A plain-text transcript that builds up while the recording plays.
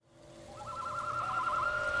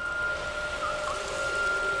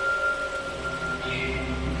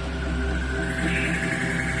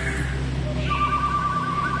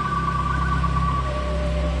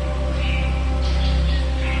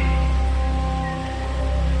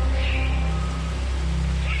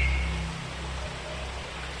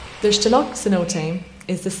The Xtoloc cenote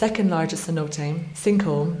is the second largest cenote,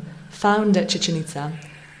 sinkhole, found at Chichen Itza,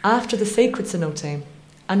 after the sacred cenote,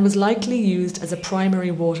 and was likely used as a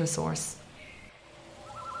primary water source.